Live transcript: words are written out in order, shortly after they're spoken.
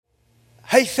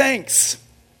Hey, thanks.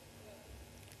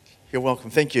 You're welcome.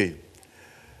 Thank you.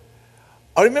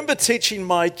 I remember teaching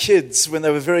my kids when they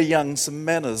were very young some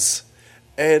manners.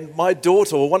 And my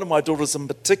daughter, or one of my daughters in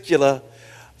particular,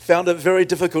 found it very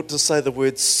difficult to say the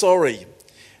word sorry.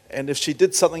 And if she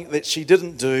did something that she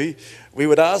didn't do, we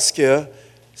would ask her,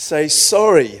 say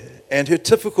sorry. And her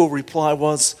typical reply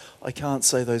was, I can't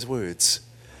say those words.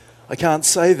 I can't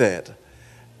say that.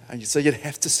 And you'd say, you'd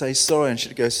have to say sorry. And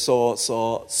she'd go,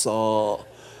 so.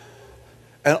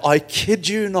 And I kid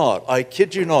you not.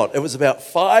 It was about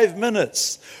 5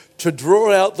 minutes to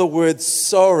draw out the word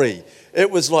sorry.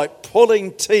 It was like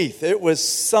pulling teeth. It was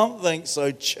something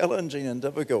so challenging and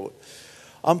difficult.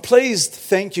 I'm pleased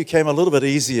thank you came a little bit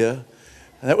easier.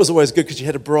 And that was always good because you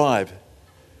had a bribe.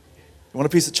 You want a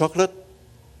piece of chocolate?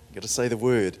 You've got to say the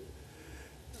word.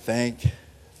 Thank.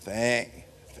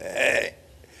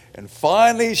 And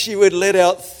finally she would let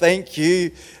out thank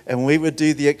you and we would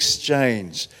do the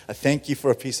exchange. A thank you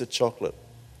for a piece of chocolate.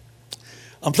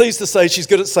 I'm pleased to say she's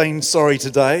good at saying sorry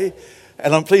today.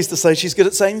 And I'm pleased to say she's good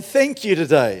at saying thank you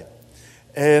today.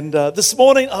 And this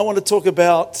morning I want to talk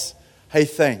about, hey,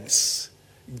 thanks.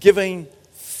 Giving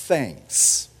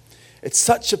thanks. It's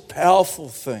such a powerful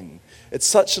thing. It's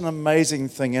such an amazing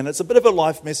thing. And it's a bit of a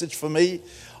life message for me.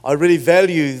 I really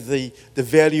value the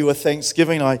value of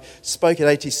thanksgiving. I spoke at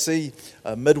ATC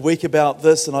midweek about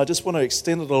this, and I just want to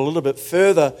extend it a little bit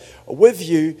further with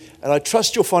you, and I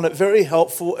trust you'll find it very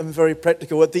helpful and very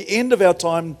practical. At the end of our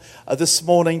time this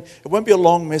morning, it won't be a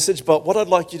long message, but what I'd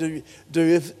like you to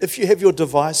do, if you have your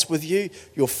device with you,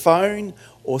 your phone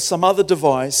or some other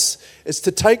device, is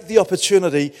to take the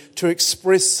opportunity to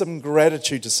express some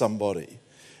gratitude to somebody.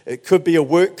 It could be a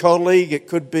work colleague, it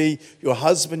could be your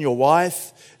husband, your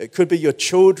wife, it could be your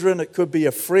children, it could be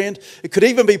a friend, it could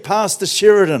even be Pastor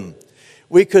Sheridan.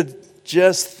 We could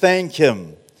just thank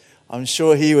him. I'm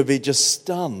sure he would be just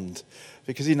stunned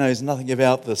because he knows nothing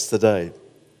about this today.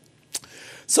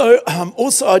 So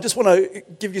also I just want to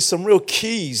give you some real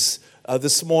keys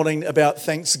this morning about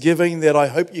Thanksgiving that I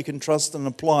hope you can trust and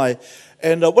apply.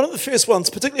 And one of the first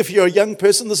ones, particularly if you're a young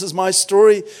person, this is my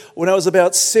story. When I was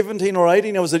about 17 or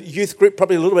 18, I was at youth group,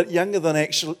 probably a little bit younger than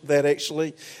that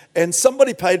actually, and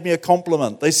somebody paid me a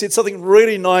compliment. They said something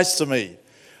really nice to me.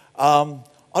 I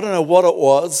don't know what it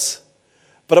was,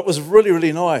 but it was really,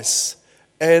 really nice.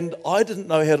 And I didn't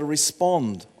know how to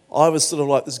respond. I was sort of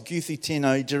like this goofy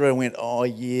teenager. I went,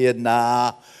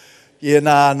 nah,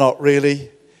 not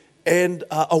really. And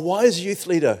a wise youth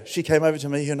leader, she came over to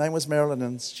me, her name was Marilyn,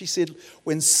 and she said,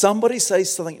 when somebody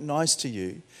says something nice to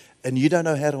you and you don't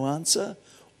know how to answer,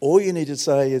 all you need to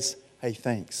say is, hey,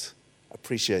 thanks,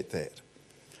 appreciate that.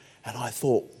 And I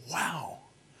thought, wow,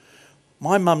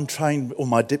 my mum trained, or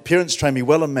my parents trained me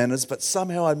well in manners, but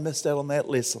somehow I missed out on that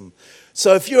lesson.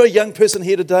 So if you're a young person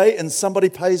here today and somebody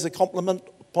pays a compliment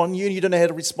upon you and you don't know how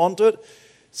to respond to it,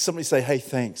 simply say, hey,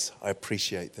 thanks, I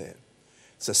appreciate that.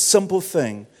 It's a simple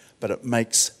thing, but it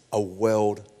makes a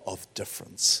world of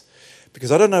difference.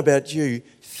 Because I don't know about you,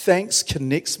 thanks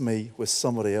connects me with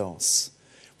somebody else.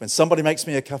 When somebody makes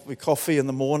me a cup of coffee in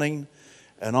the morning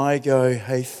and I go,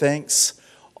 hey, thanks,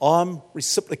 I'm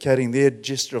reciprocating their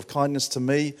gesture of kindness to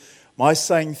me. My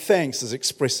saying thanks is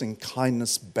expressing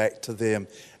kindness back to them.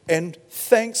 And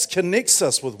thanks connects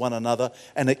us with one another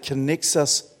and it connects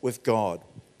us with God.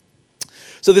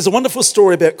 So there's a wonderful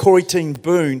story about Corrie ten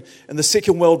Boom in the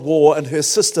Second World War and her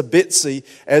sister Betsy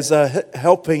as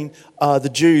helping the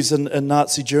Jews in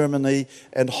Nazi Germany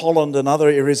and Holland and other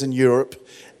areas in Europe.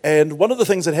 And one of the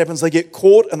things that happens, they get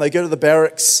caught and they go to the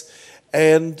barracks,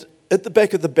 and at the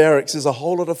back of the barracks is a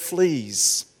whole lot of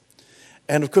fleas.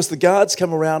 And of course the guards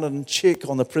come around and check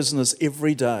on the prisoners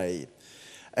every day.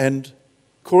 And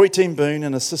Corrie ten Boom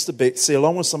and her sister Betsy,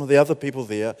 along with some of the other people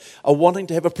there, are wanting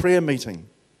to have a prayer meeting.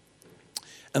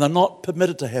 And they're not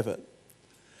permitted to have it.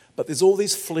 But there's all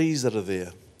these fleas that are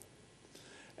there.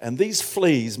 And these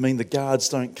fleas mean the guards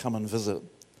don't come and visit.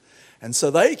 And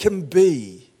so they can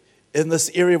be in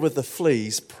this area with the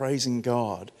fleas praising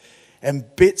God. And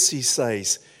Betsy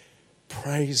says,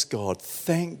 praise God,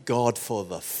 thank God for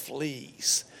the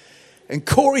fleas. And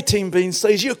Corrie ten Boom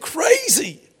says, you're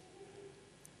crazy.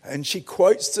 And she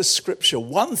quotes the scripture,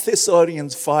 1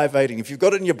 Thessalonians 5:18. If you've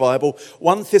got it in your Bible,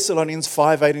 1 Thessalonians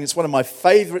 5:18. It's one of my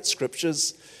favorite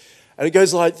scriptures. And it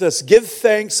goes like this: give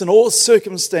thanks in all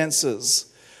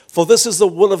circumstances, for this is the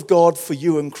will of God for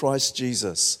you in Christ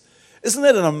Jesus. Isn't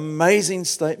that an amazing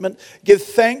statement? Give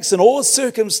thanks in all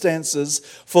circumstances,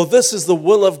 for this is the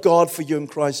will of God for you in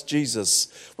Christ Jesus.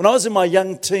 When I was in my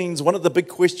young teens, one of the big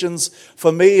questions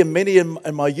for me and many in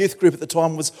my youth group at the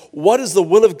time was, what is the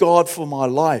will of God for my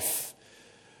life?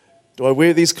 Do I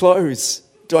wear these clothes?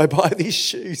 Do I buy these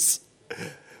shoes?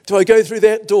 Do I go through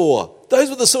that door? Those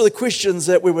were the sort of questions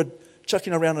that we were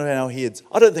chucking around in our heads.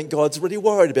 I don't think God's really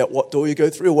worried about what door you go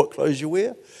through or what clothes you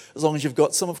wear, as long as you've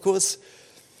got some, of course.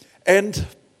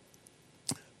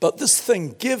 But this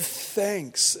thing, give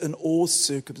thanks in all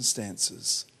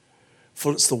circumstances,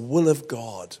 for it's the will of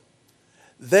God.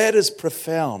 That is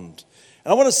profound.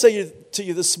 And I want to say to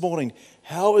you this morning,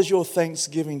 how is your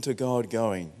thanksgiving to God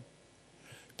going?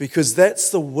 Because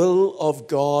that's the will of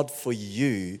God for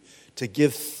you, to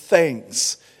give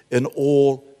thanks in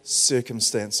all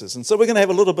circumstances. And so we're going to have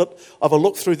a little bit of a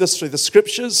look through this, through the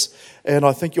scriptures, and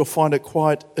I think you'll find it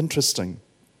quite interesting.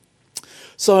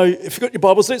 So if you've got your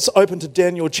Bibles, let's open to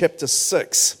Daniel chapter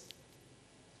 6.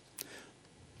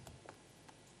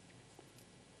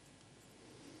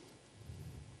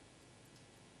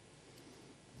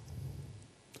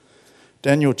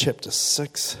 Daniel chapter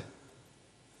 6.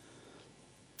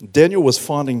 Daniel was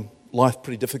finding life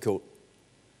pretty difficult.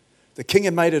 The king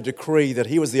had made a decree that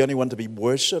he was the only one to be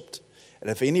worshipped,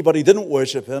 and if anybody didn't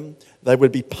worship him, they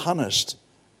would be punished.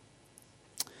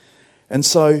 And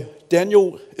so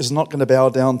Daniel is not going to bow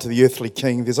down to the earthly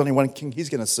king. There's only one king he's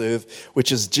going to serve,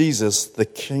 which is Jesus, the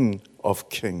King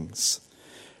of Kings.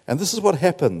 And this is what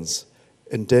happens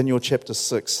in Daniel chapter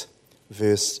 6,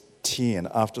 verse 10.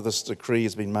 After this decree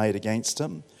has been made against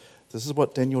him, this is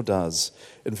what Daniel does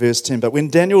in verse 10. But when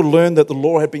Daniel learned that the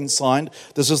law had been signed,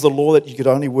 this is the law that you could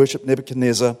only worship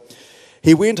Nebuchadnezzar,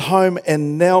 he went home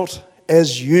and knelt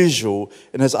as usual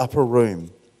in his upper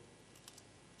room.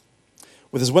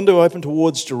 With his window open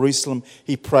towards Jerusalem,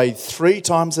 he prayed 3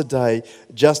 times a day,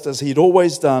 just as he'd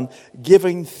always done,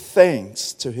 giving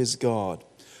thanks to his God.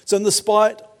 So in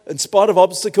spite of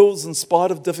obstacles, in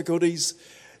spite of difficulties,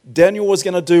 Daniel was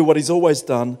going to do what he's always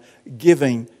done,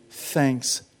 giving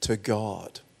thanks to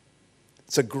God.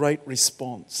 It's a great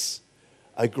response,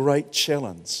 a great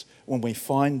challenge when we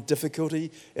find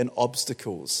difficulty and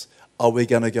obstacles. Are we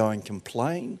going to go and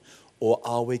complain, or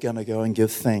are we going to go and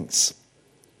give thanks?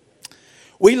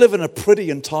 We live in a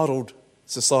pretty entitled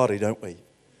society, don't we?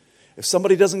 If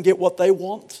somebody doesn't get what they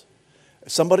want,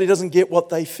 if somebody doesn't get what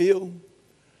they feel,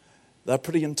 they're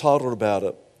pretty entitled about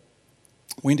it.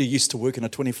 Wendy used to work in a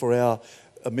 24-hour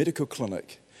medical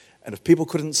clinic, and if people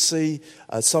couldn't see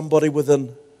somebody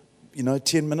within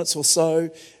 10 minutes or so,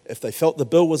 if they felt the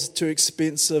bill was too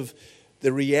expensive,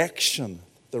 the reaction,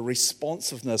 the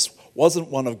responsiveness wasn't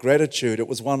one of gratitude. It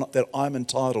was one that I'm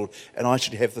entitled and I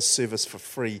should have this service for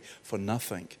free, for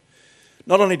nothing.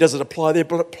 Not only does it apply there,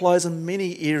 but it applies in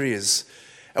many areas.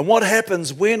 And what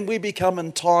happens when we become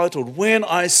entitled, when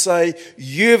I say,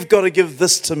 you've got to give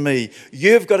this to me,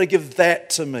 you've got to give that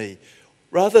to me,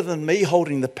 rather than me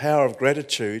holding the power of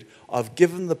gratitude, I've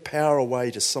given the power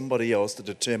away to somebody else to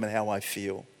determine how I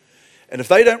feel. And if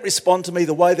they don't respond to me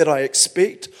the way that I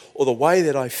expect or the way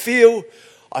that I feel,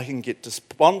 I can get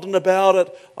despondent about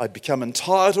it, I become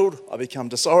entitled, I become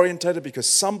disorientated because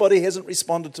somebody hasn't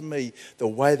responded to me the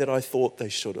way that I thought they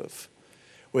should have.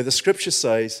 Where the scripture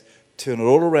says, turn it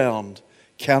all around,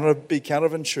 be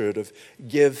counterintuitive,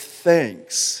 give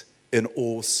thanks in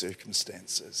all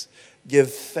circumstances.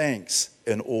 Give thanks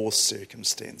in all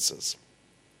circumstances.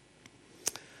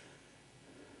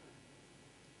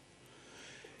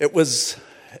 It was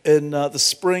in the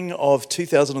spring of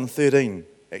 2013.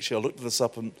 Actually, I looked this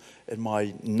up in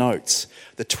my notes.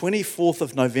 The 24th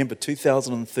of November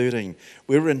 2013,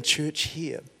 we were in church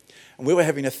here. And we were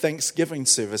having a Thanksgiving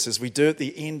service, as we do at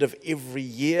the end of every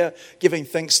year, giving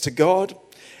thanks to God.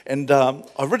 And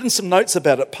I've written some notes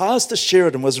about it. Pastor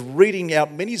Sheridan was reading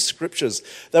out many scriptures.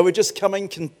 They were just coming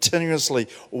continuously,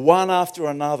 one after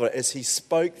another, as he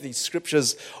spoke these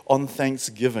scriptures on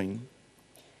Thanksgiving.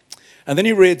 And then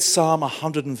he read Psalm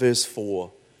 100 and verse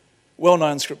 4.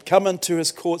 Well-known script. Come into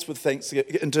his gates with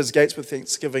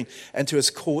thanksgiving, and to his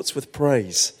courts with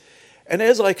praise. And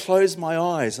as I closed my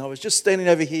eyes, and I was just standing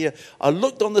over here, I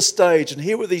looked on the stage, and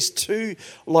here were these 2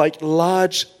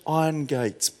 large iron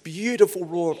gates, beautiful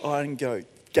wrought iron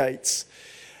gates.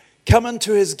 Come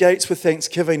into his gates with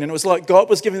thanksgiving. And it was like God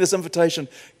was giving this invitation,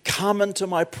 come into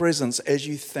my presence as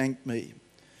you thank me.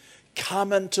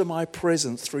 Come into my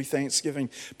presence through thanksgiving.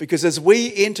 Because as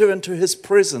we enter into his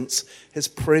presence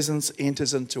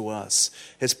enters into us.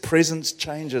 His presence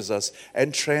changes us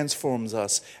and transforms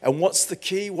us. And what's the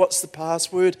key? What's the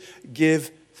password?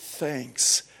 Give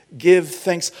thanks. Give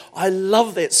thanks. I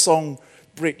love that song,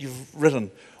 Brett, you've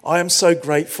written. I am so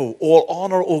grateful. All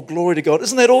honor, all glory to God.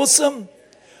 Isn't that awesome?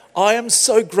 I am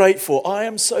so grateful. I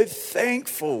am so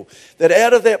thankful that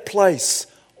out of that place,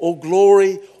 all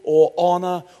glory, or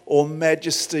honor, or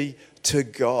majesty to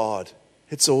God.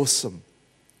 It's awesome.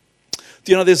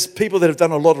 Do you know there's people that have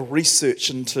done a lot of research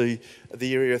into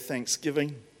the area of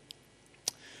Thanksgiving?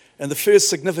 And the first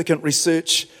significant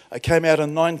research came out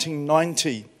in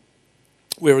 1990,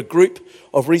 where a group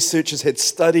of researchers had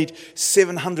studied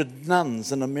 700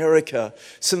 nuns in America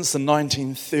since the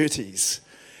 1930s.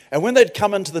 And when they'd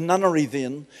come into the nunnery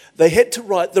then, they had to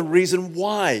write the reason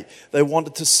why they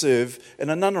wanted to serve in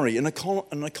a nunnery, in a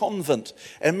convent.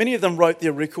 And many of them wrote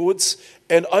their records.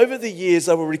 And over the years,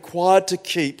 they were required to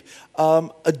keep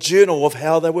a journal of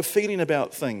how they were feeling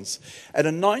about things. And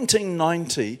in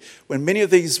 1990, when many of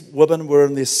these women were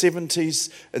in their 70s,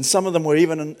 and some of them were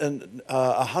even in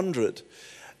 100,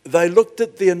 they looked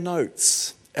at their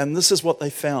notes, and this is what they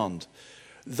found.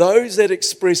 Those that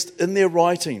expressed in their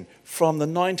writing from the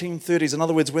 1930s, in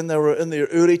other words, when they were in their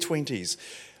early 20s,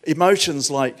 emotions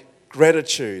like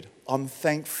gratitude, I'm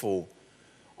thankful,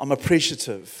 I'm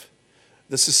appreciative,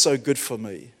 this is so good for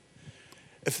me.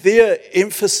 If their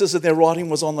emphasis in their writing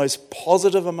was on those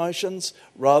positive emotions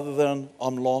rather than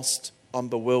I'm lost, I'm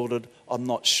bewildered, I'm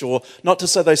not sure. Not to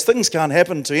say those things can't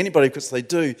happen to anybody, because they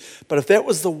do, but if that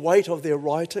was the weight of their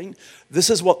writing, this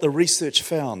is what the research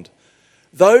found.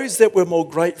 Those that were more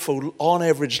grateful, on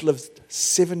average, lived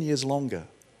 7 years longer.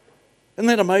 Isn't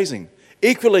that amazing?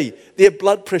 Equally, their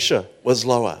blood pressure was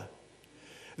lower.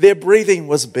 Their breathing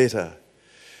was better.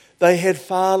 They had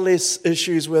far less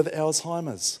issues with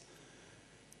Alzheimer's.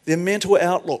 Their mental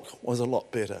outlook was a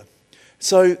lot better.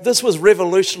 So this was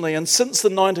revolutionary, and since the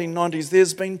 1990s,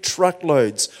 there's been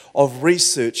truckloads of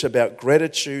research about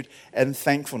gratitude and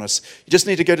thankfulness. You just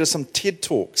need to go to some TED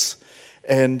Talks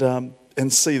and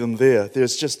see them there.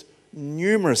 There's just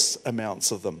numerous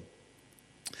amounts of them.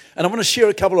 And I want to share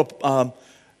a couple of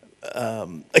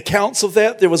accounts of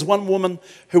that. There was one woman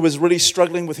who was really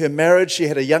struggling with her marriage. She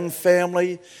had a young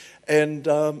family, and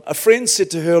a friend said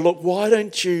to her, look, why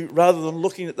don't you, rather than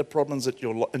looking at the problems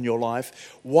in your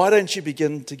life, why don't you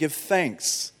begin to give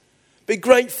thanks? Be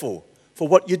grateful for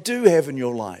what you do have in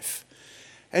your life.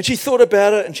 And she thought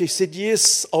about it, and she said,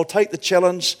 yes, I'll take the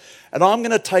challenge, and I'm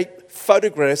going to take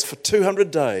photographs for 200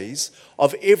 days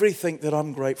of everything that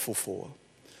I'm grateful for.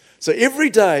 So every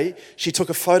day, she took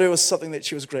a photo of something that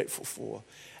she was grateful for.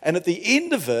 And at the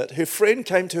end of it, her friend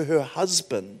came to her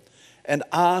husband and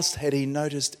asked, had he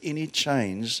noticed any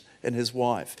change in his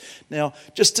wife? Now,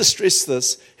 just to stress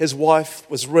this, his wife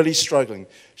was really struggling.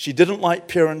 She didn't like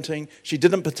parenting. She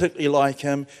didn't particularly like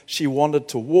him. She wanted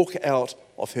to walk out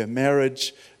of her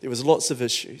marriage. There was lots of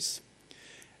issues.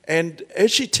 And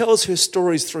as she tells her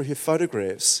stories through her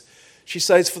photographs, she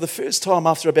says, for the first time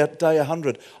after about day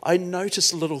 100, I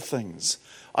noticed little things.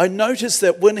 I noticed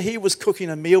that when he was cooking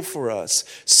a meal for us,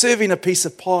 serving a piece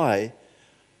of pie,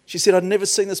 she said, I'd never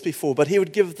seen this before, but he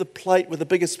would give the plate with the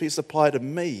biggest piece of pie to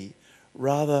me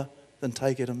rather than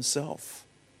take it himself.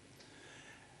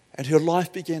 And her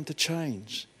life began to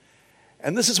change.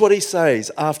 And this is what he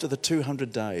says after the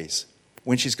 200 days,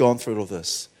 when she's gone through all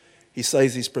this. He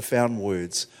says these profound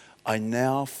words, I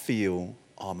now feel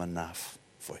I'm enough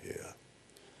for her.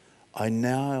 I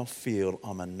now feel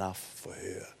I'm enough for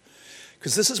her.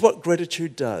 Because this is what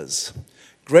gratitude does.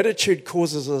 Gratitude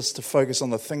causes us to focus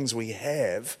on the things we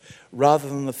have rather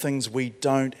than the things we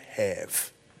don't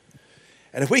have.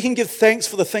 And if we can give thanks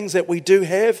for the things that we do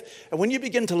have, and when you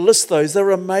begin to list those, they're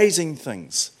amazing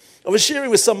things. I was sharing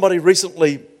with somebody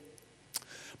recently,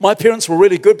 my parents were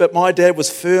really good, but my dad was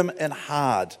firm and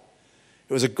hard.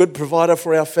 He was a good provider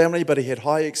for our family, but he had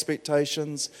high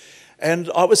expectations.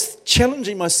 And I was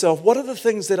challenging myself, what are the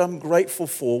things that I'm grateful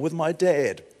for with my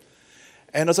dad?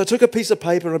 And as I took a piece of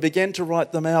paper and I began to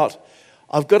write them out,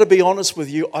 I've got to be honest with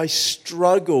you, I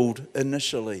struggled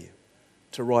initially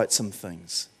to write some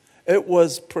things. It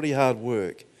was pretty hard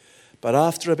work. But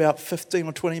after about 15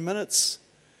 or 20 minutes,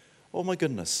 oh my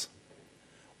goodness,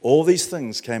 all these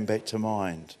things came back to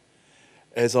mind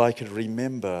as I could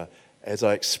remember, as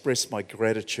I expressed my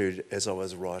gratitude as I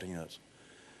was writing it.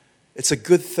 It's a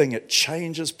good thing. It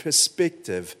changes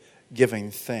perspective, giving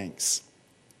thanks.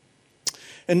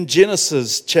 In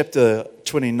Genesis chapter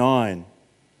 29,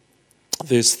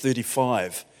 verse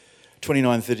 35,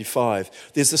 29:35,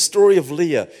 there's the story of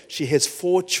Leah. She has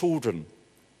 4 children.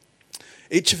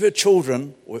 Each of her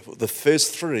children, the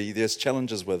first 3, there's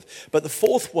challenges with. But the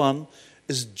 4th one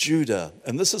is Judah.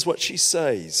 And this is what she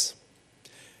says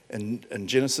in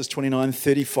Genesis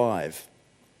 29:35.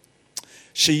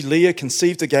 She, Leah,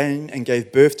 conceived again and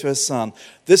gave birth to a son.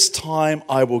 This time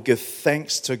I will give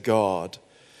thanks to God.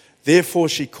 Therefore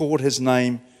she called his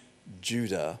name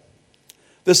Judah.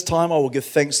 This time I will give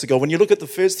thanks to God. When you look at the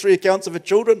first 3 accounts of her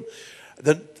children,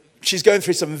 she's going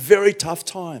through some very tough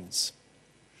times.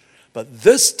 But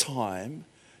this time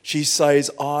she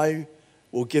says, I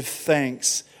will give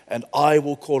thanks, and I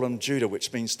will call him Judah,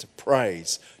 which means to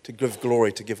praise, to give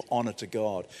glory, to give honor to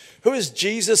God. Who is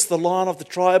Jesus, the Lion of the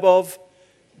tribe of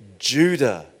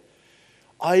Judah?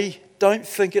 I don't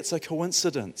think it's a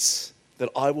coincidence that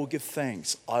I will give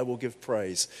thanks, I will give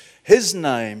praise. His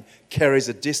name carries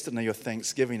a destiny of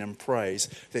thanksgiving and praise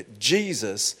that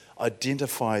Jesus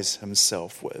identifies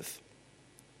himself with.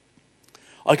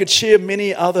 I could share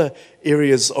many other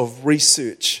areas of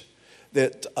research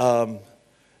that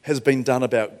has been done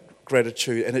about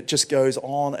gratitude, and it just goes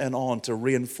on to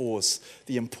reinforce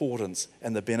the importance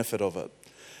and the benefit of it.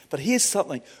 But here's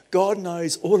something. God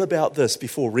knows all about this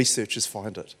before researchers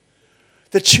find it.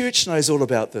 The church knows all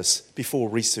about this before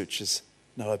researchers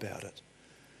know about it.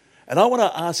 And I want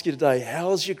to ask you today,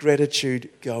 how's your gratitude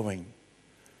going?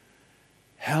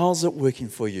 How's it working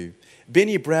for you?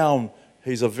 Benny Brown,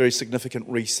 who's a very significant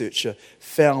researcher,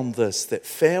 found this, that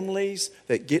families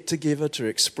that get together to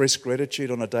express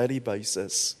gratitude on a daily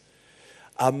basis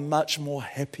are much more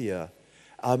happier,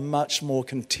 are much more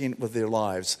content with their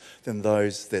lives than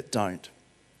those that don't.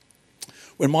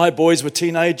 When my boys were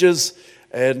teenagers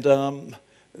and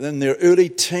in their early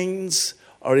teens,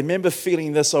 I remember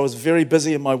feeling this. I was very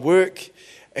busy in my work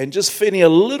and just feeling a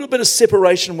little bit of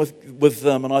separation with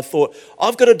them. And I thought,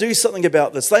 I've got to do something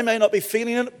about this. They may not be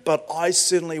feeling it, but I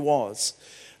certainly was.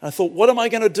 And I thought, what am I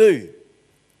going to do?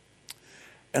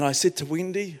 And I said to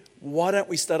Wendy, why don't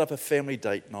we start up a family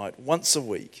date night once a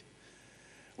week?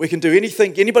 We can do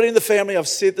anything. Anybody in the family, I've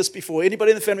said this before,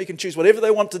 anybody in the family can choose whatever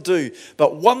they want to do.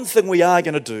 But one thing we are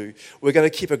going to do, we're going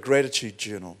to keep a gratitude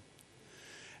journal.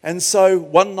 And so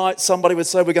one night somebody would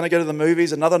say we're going to go to the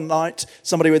movies. Another night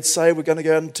somebody would say we're going to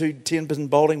go into 10-pin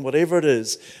bowling, whatever it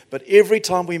is. But every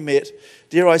time we met,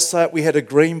 dare I say it, we had a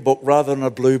green book rather than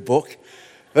a blue book.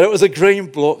 But it was a green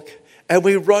book. And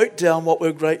we wrote down what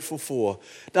we're grateful for.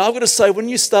 Now I've got to say, when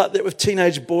you start that with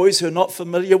teenage boys who are not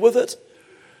familiar with it,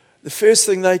 the first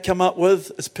thing they come up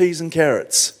with is peas and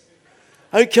carrots.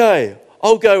 Okay,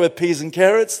 I'll go with peas and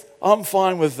carrots. I'm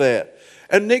fine with that.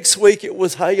 And next week it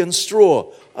was hay and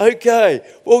straw. Okay,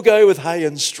 we'll go with hay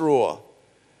and straw.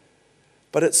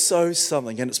 But it's so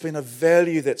something, and it's been a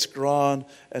value that's grown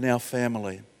in our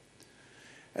family.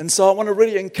 And so I want to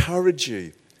really encourage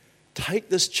you, take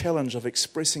this challenge of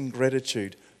expressing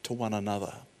gratitude to one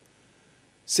another.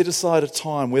 Set aside a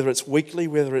time, whether it's weekly,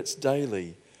 whether it's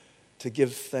daily, to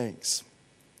give thanks.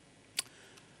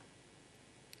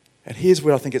 And here's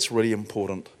where I think it's really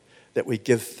important, that we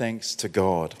give thanks to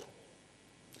God.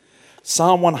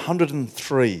 Psalm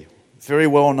 103, very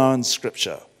well-known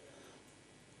scripture.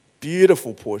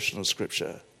 Beautiful portion of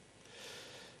scripture.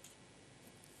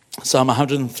 Psalm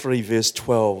 103, verse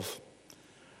 12.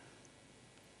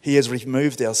 He has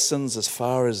removed our sins as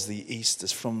far as the east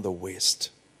is from the west.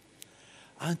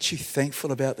 Aren't you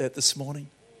thankful about that this morning?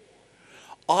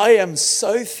 I am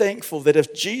so thankful that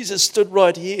if Jesus stood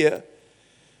right here,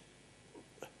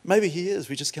 maybe he is,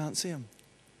 we just can't see him.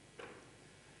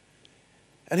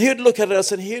 And he'd look at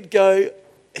us and he'd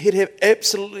have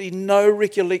absolutely no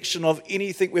recollection of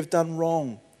anything we've done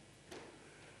wrong.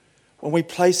 When we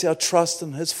place our trust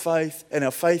in his faith and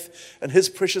our faith in his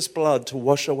precious blood to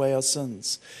wash away our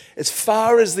sins. As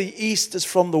far as the east is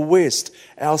from the west,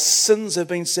 our sins have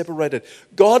been separated.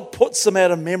 God puts them out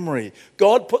of memory.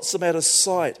 God puts them out of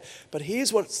sight. But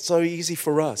here's what's so easy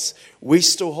for us. We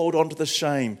still hold on to the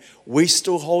shame. We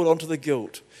still hold on to the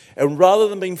guilt. And rather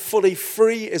than being fully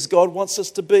free as God wants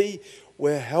us to be,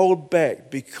 we're held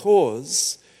back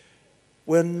because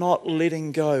we're not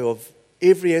letting go of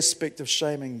every aspect of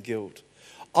shame and guilt.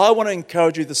 I want to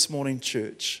encourage you this morning,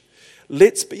 church.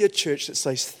 Let's be a church that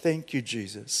says, thank you,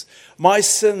 Jesus. My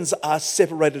sins are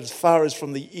separated as far as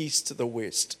from the east to the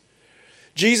west.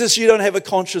 Jesus, you don't have a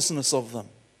consciousness of them.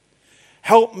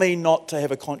 Help me not to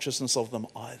have a consciousness of them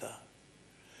either.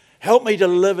 Help me to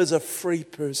live as a free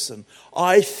person.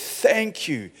 I thank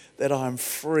you that I'm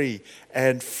free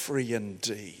and free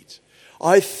indeed.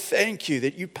 I thank you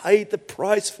that you paid the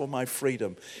price for my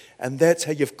freedom. And that's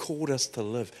how you've called us to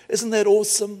live. Isn't that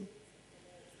awesome?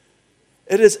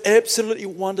 It is absolutely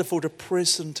wonderful to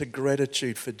press into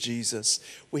gratitude for Jesus.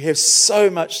 We have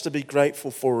so much to be grateful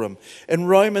for him. In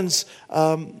Romans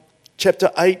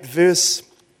chapter 8, verse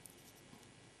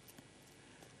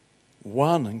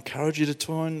 1, I encourage you to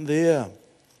turn there.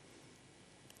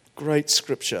 Great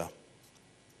scripture.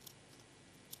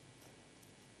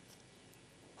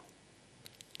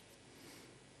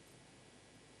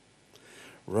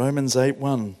 Romans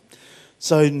 8:1.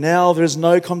 So now there is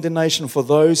no condemnation for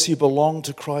those who belong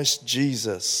to Christ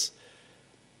Jesus.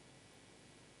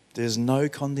 There's no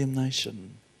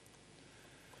condemnation.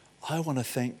 I want to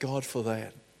thank God for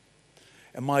that.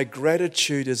 And my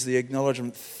gratitude is the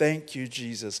acknowledgement, thank you,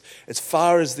 Jesus. As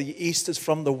far as the east is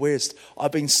from the west,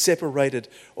 I've been separated,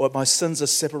 or my sins are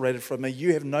separated from me.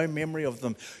 You have no memory of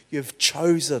them. You've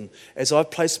chosen, as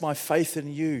I've placed my faith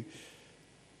in you,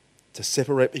 to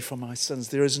separate me from my sins.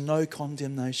 There is no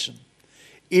condemnation.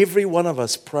 Every one of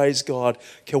us, praise God,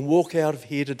 can walk out of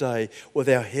here today with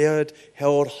our head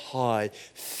held high,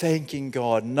 thanking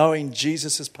God, knowing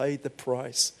Jesus has paid the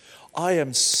price. I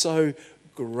am so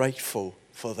grateful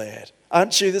for that.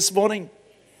 Aren't you this morning?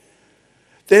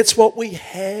 That's what we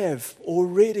have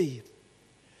already.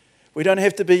 We don't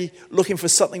have to be looking for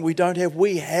something we don't have.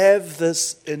 We have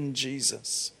this in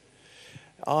Jesus.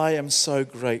 I am so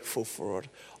grateful for it.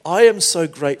 I am so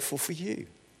grateful for you.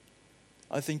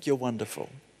 I think you're wonderful.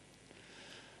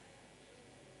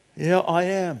 Yeah, I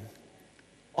am.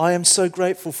 I am so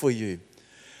grateful for you.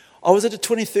 I was at a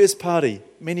 21st party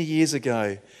many years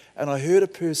ago, and I heard a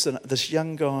person, this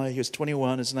young guy, he was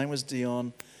 21, his name was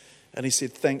Dion, and he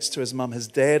said thanks to his mum. His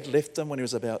dad left him when he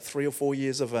was about 3 or 4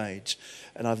 years of age,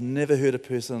 and I've never heard a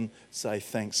person say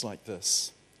thanks like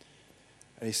this.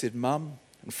 And he said, Mum,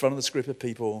 in front of this group of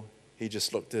people, he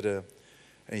just looked at her,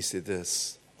 and he said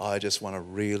this, I just want to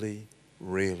really,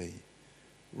 really,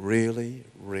 really,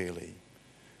 really,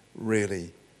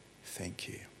 really thank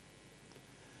you.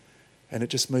 And it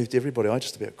just moved everybody. I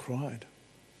just about cried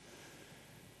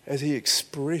as he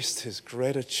expressed his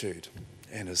gratitude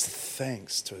and his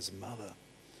thanks to his mother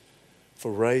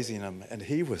for raising him. And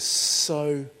he was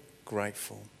so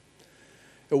grateful.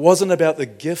 It wasn't about the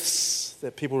gifts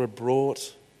that people had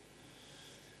brought.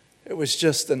 It was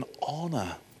just an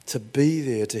honor to be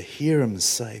there, to hear him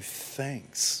say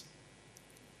thanks.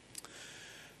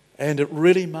 And it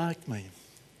really marked me.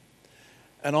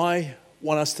 And I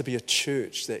want us to be a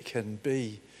church that can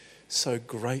be so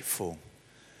grateful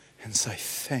and say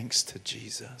thanks to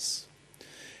Jesus.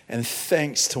 And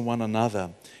thanks to one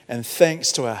another. And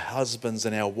thanks to our husbands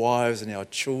and our wives and our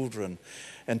children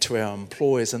and to our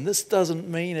employers. And this doesn't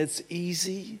mean it's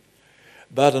easy,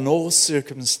 but in all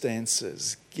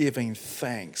circumstances, giving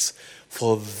thanks,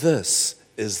 for this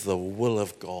is the will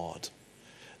of God.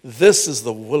 This is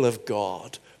the will of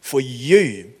God for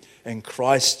you in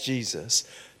Christ Jesus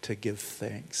to give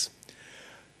thanks.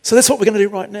 So that's what we're going to do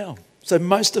right now. So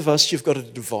most of us, you've got a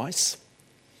device,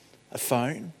 a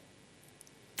phone,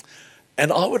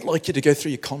 and I would like you to go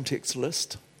through your contacts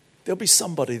list. There'll be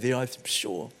somebody there, I'm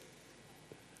sure.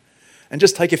 And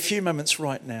just take a few moments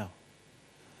right now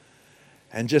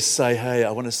and just say, hey,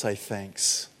 I want to say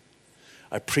thanks.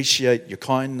 I appreciate your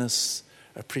kindness.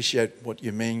 I appreciate what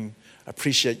you mean. I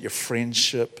appreciate your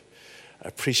friendship. I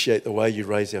appreciate the way you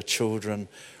raise our children.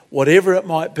 Whatever it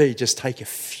might be, just take a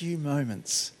few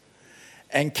moments.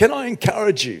 And can I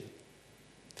encourage you,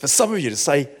 for some of you to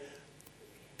say,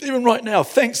 even right now,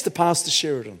 thanks to Pastor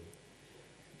Sheridan.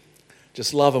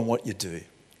 Just love him what you do.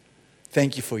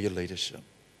 Thank you for your leadership.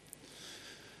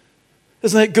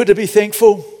 Isn't it good to be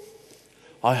thankful?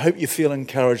 I hope you feel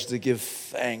encouraged to give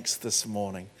thanks this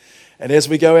morning. And as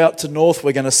we go out to North,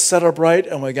 we're going to celebrate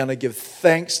and we're going to give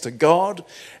thanks to God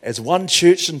as one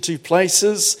church in two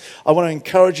places. I want to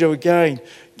encourage you again,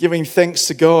 giving thanks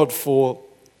to God for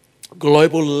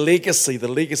global legacy, the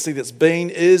legacy that's been,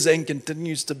 is, and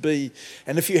continues to be.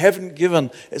 And if you haven't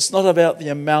given, it's not about the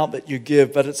amount that you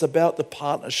give, but it's about the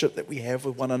partnership that we have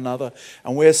with one another.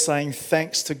 And we're saying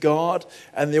thanks to God,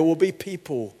 and there will be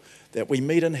people that we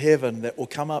meet in heaven that will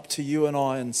come up to you and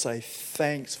I and say,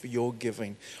 thanks for your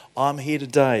giving. I'm here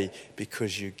today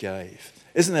because you gave.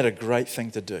 Isn't that a great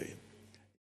thing to do?